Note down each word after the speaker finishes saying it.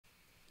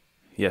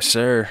Yes,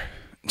 sir.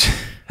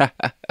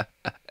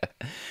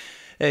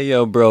 Hey,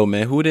 yo, bro,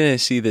 man, who didn't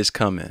see this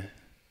coming?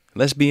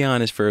 Let's be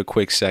honest for a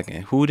quick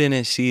second. Who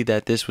didn't see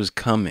that this was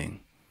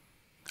coming?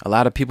 A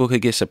lot of people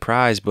could get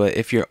surprised, but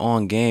if you're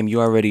on game, you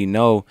already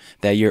know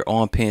that you're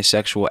on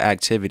pansexual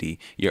activity.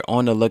 You're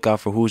on the lookout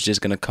for who's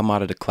just going to come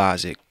out of the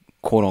closet,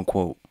 quote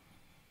unquote.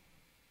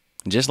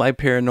 Just like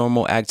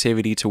paranormal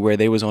activity to where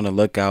they was on the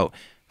lookout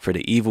for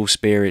the evil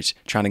spirits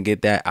trying to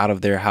get that out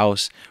of their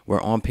house,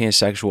 we're on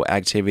pansexual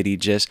activity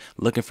just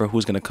looking for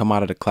who's going to come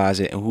out of the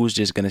closet and who's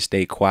just going to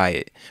stay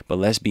quiet. But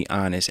let's be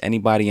honest,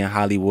 anybody in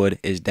Hollywood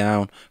is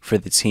down for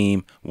the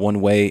team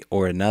one way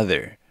or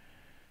another.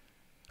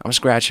 I'm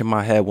scratching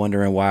my head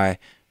wondering why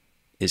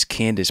is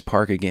Candace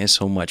Parker getting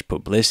so much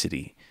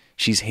publicity?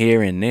 She's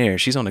here and there.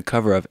 She's on the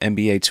cover of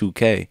NBA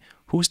 2K.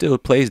 Who still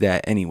plays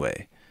that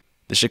anyway?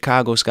 The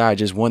Chicago Sky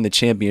just won the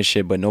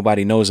championship, but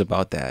nobody knows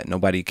about that.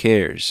 Nobody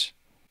cares.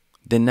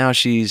 Then now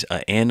she's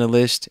an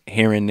analyst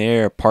here and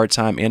there, a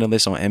part-time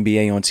analyst on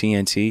NBA on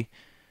TNT.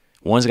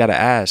 One's got to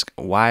ask,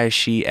 why is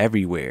she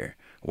everywhere?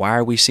 Why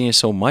are we seeing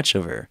so much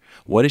of her?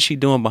 What is she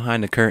doing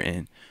behind the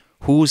curtain?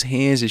 Whose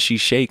hands is she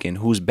shaking?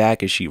 Whose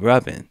back is she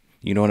rubbing?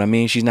 You know what I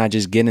mean? She's not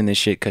just getting this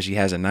shit because she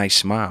has a nice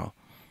smile.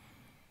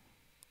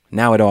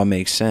 Now it all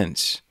makes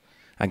sense.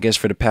 I guess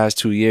for the past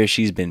 2 years,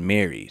 she's been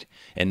married.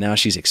 And now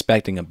she's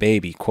expecting a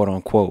baby, quote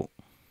unquote.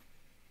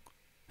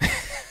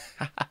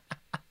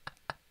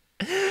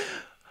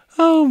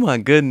 Oh my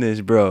goodness,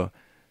 bro.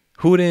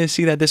 Who didn't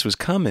see that this was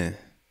coming?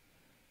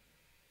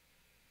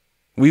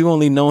 We've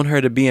only known her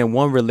to be in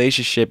one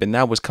relationship, and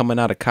that was coming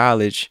out of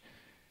college.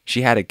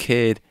 She had a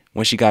kid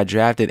when she got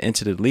drafted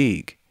into the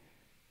league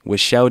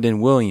with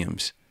Sheldon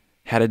Williams.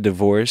 Had a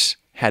divorce,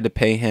 had to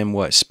pay him,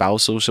 what,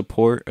 spousal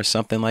support or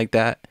something like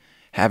that.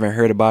 Haven't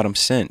heard about him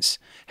since.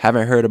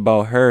 Haven't heard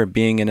about her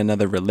being in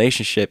another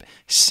relationship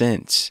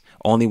since.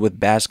 Only with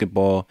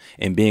basketball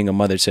and being a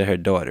mother to her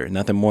daughter.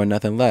 Nothing more,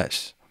 nothing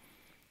less.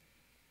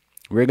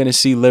 We're going to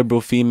see liberal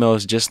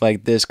females just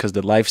like this because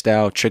the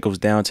lifestyle trickles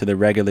down to the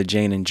regular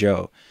Jane and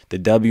Joe. The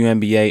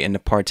WNBA and the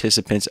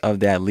participants of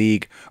that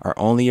league are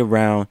only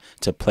around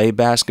to play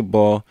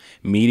basketball,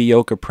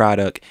 mediocre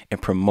product,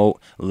 and promote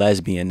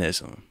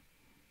lesbianism.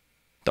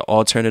 The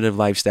alternative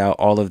lifestyle,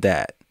 all of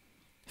that.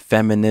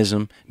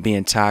 Feminism,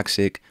 being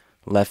toxic,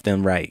 left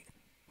and right.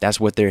 That's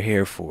what they're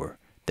here for.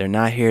 They're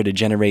not here to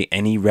generate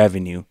any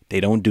revenue. They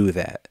don't do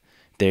that.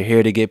 They're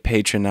here to get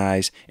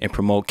patronized and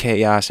promote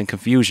chaos and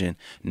confusion.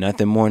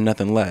 Nothing more,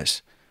 nothing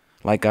less.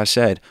 Like I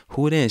said,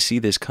 who didn't see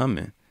this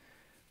coming?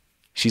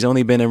 She's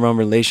only been in one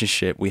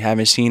relationship. We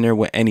haven't seen her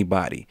with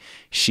anybody.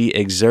 She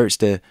exerts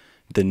the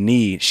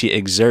need. She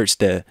exerts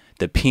the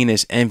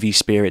penis envy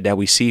spirit that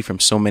we see from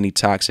so many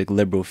toxic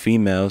liberal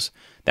females.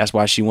 That's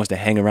why she wants to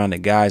hang around the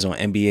guys on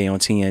NBA on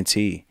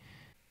TNT.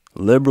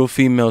 Liberal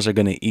females are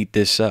going to eat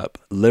this up.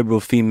 Liberal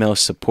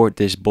females support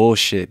this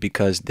bullshit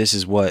because this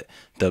is what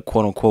the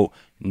quote-unquote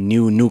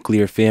new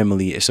nuclear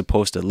family is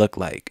supposed to look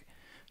like.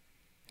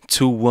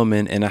 2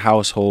 women in a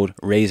household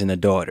raising a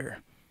daughter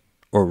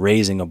or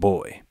raising a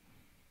boy.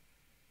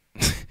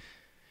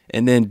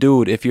 And then,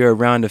 dude, if you're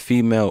around a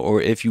female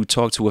or if you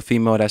talk to a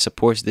female that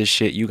supports this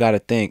shit, you got to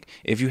think,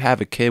 if you have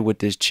a kid with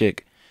this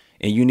chick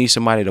and you need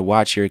somebody to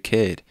watch your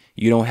kid,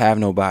 you don't have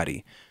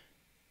nobody.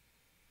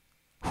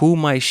 Who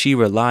might she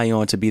rely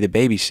on to be the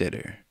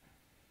babysitter?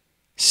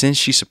 Since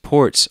she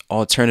supports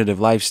alternative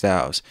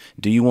lifestyles,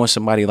 do you want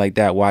somebody like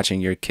that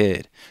watching your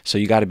kid? So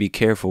you got to be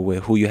careful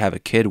with who you have a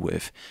kid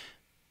with.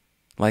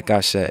 Like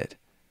I said,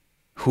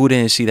 who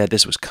didn't see that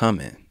this was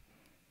coming?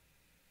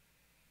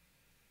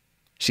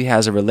 She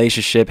has a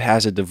relationship,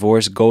 has a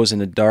divorce, goes in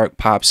the dark,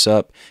 pops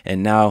up,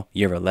 and now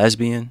you're a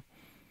lesbian?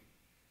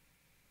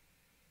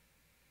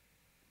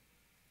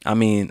 I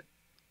mean,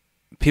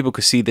 people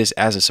could see this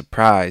as a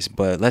surprise,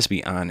 but let's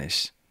be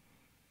honest.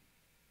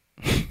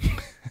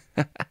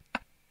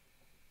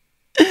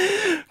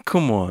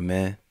 Come on,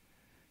 man.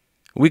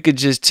 We could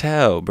just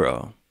tell,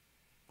 bro.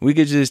 We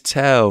could just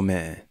tell,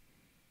 man.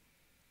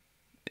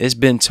 It's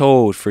been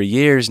told for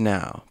years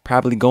now,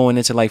 probably going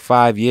into like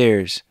 5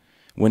 years,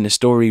 when the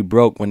story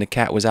broke, when the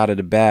cat was out of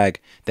the bag,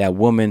 that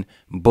women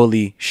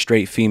bully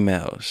straight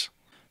females.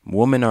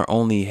 Women are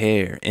only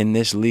here in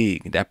this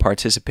league that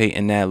participate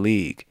in that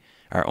league,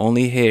 are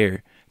only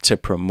here to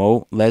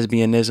promote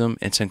lesbianism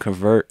and to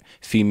convert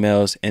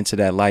females into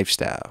that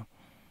lifestyle.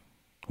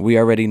 We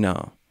already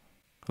know.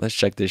 Let's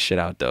check this shit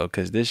out, though,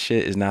 because this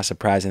shit is not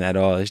surprising at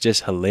all. It's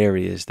just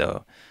hilarious,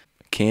 though.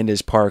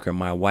 Candace Parker,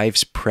 my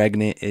wife's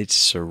pregnant. It's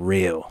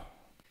surreal.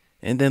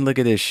 And then look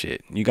at this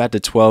shit. You got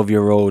the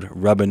 12-year-old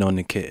rubbing on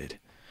the kid.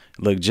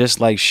 Look just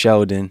like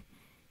Sheldon.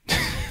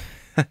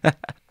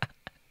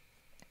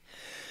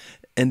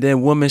 And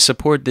then women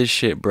support this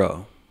shit,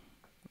 bro.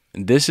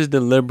 This is the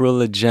liberal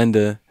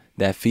agenda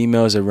that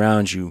females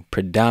around you,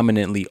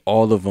 predominantly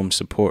all of them,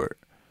 support.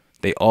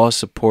 They all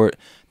support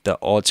the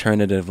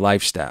alternative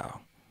lifestyle.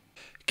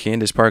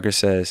 Candace Parker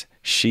says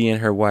she and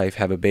her wife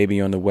have a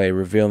baby on the way,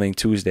 revealing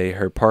Tuesday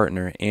her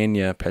partner,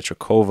 Anya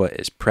Petrakova,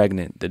 is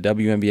pregnant. The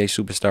WNBA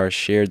superstar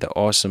shared the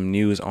awesome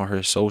news on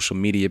her social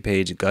media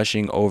page,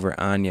 gushing over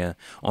Anya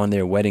on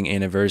their wedding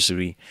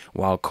anniversary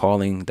while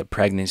calling the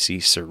pregnancy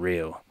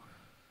surreal.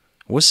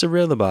 What's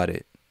surreal about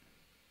it?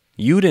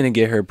 You didn't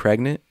get her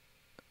pregnant.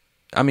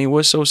 I mean,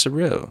 what's so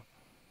surreal?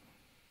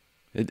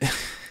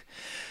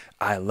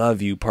 I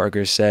love you,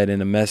 Parker said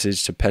in a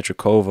message to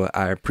Petrakova.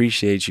 I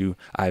appreciate you.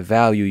 I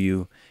value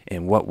you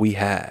and what we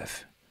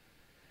have.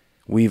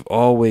 We've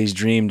always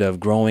dreamed of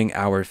growing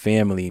our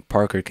family,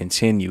 Parker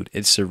continued.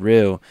 It's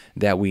surreal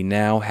that we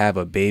now have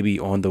a baby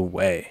on the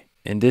way.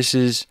 And this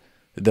is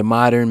the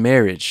modern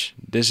marriage.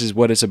 This is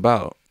what it's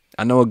about.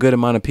 I know a good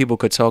amount of people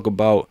could talk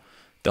about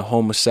the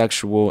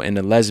homosexual and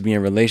the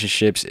lesbian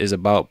relationships is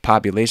about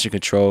population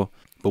control.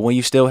 But when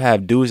you still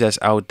have dudes that's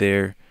out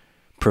there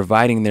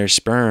providing their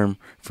sperm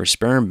for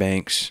sperm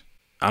banks,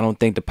 I don't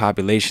think the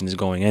population is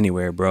going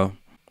anywhere, bro.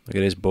 Look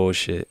at this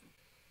bullshit.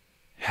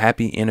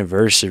 Happy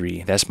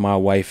anniversary. That's my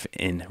wife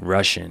in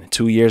Russian.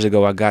 2 years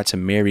ago, I got to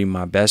marry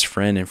my best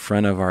friend in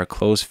front of our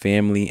close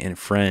family and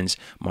friends.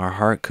 My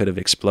heart could have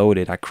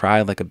exploded. I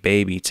cried like a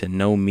baby. To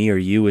know me or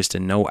you is to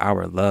know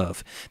our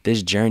love.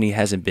 This journey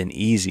hasn't been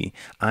easy.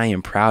 I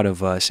am proud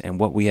of us and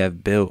what we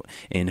have built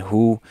and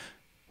who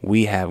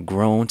we have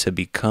grown to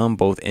become,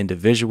 both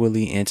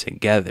individually and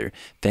together.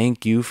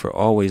 Thank you for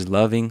always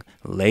loving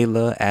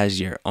Layla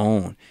as your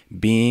own,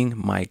 being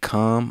my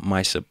calm,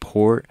 my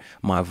support,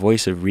 my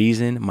voice of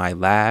reason, my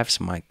laughs,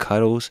 my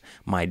cuddles,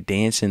 my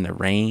dance in the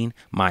rain,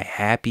 my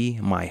happy,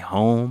 my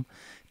home.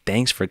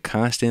 Thanks for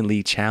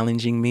constantly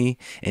challenging me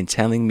and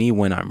telling me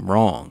when I'm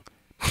wrong.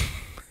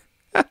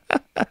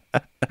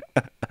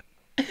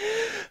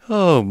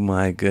 Oh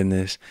my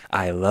goodness.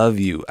 I love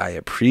you. I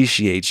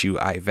appreciate you.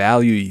 I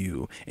value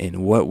you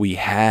and what we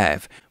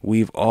have.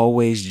 We've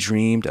always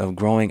dreamed of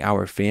growing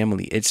our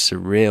family. It's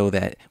surreal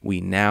that we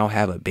now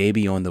have a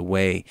baby on the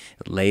way.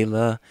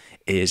 Layla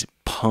is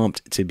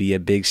pumped to be a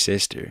big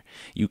sister.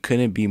 You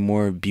couldn't be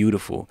more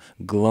beautiful,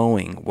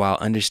 glowing, while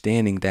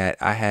understanding that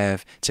I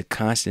have to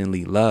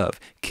constantly love,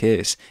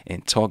 kiss,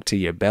 and talk to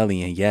your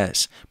belly. And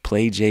yes,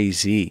 play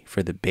Jay-Z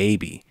for the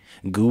baby.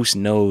 Goose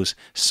knows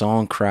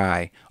Song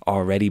Cry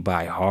already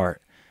by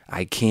heart.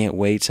 I can't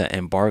wait to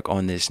embark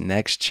on this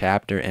next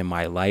chapter in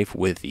my life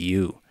with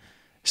you.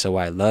 So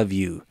I love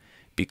you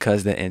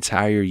because the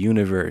entire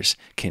universe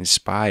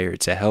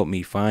conspired to help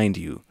me find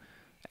you.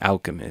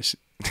 Alchemist.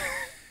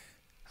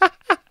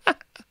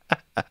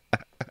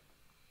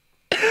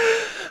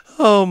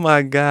 Oh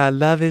my God,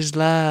 love is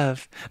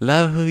love.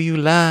 Love who you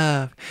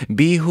love.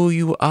 Be who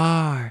you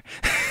are.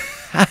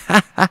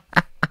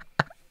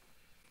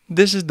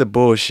 This is the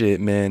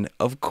bullshit, man.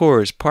 Of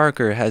course,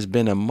 Parker has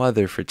been a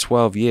mother for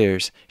 12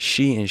 years.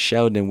 She and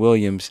Sheldon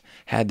Williams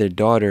had their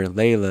daughter,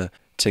 Layla,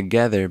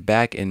 together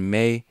back in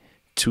May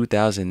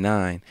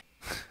 2009.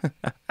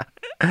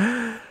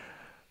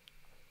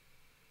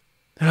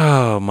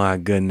 Oh my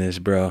goodness,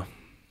 bro.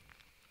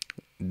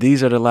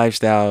 These are the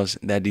lifestyles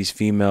that these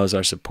females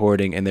are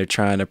supporting and they're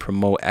trying to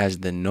promote as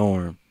the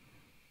norm.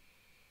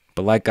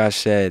 But like I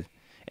said,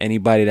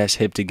 anybody that's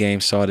hip to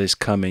game saw this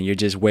coming. You're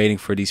just waiting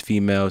for these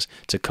females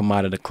to come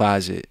out of the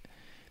closet.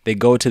 They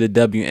go to the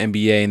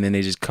WNBA and then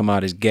they just come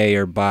out as gay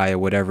or bi or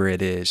whatever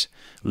it is.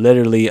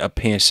 Literally a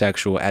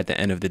pansexual at the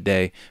end of the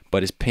day.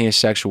 But it's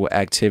pansexual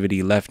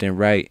activity left and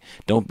right.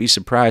 Don't be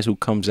surprised who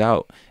comes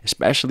out,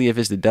 especially if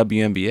it's the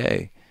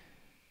WNBA.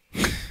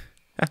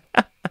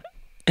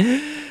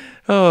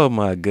 Oh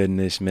my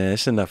goodness, man.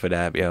 It's enough of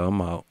that, yo.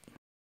 I'm out.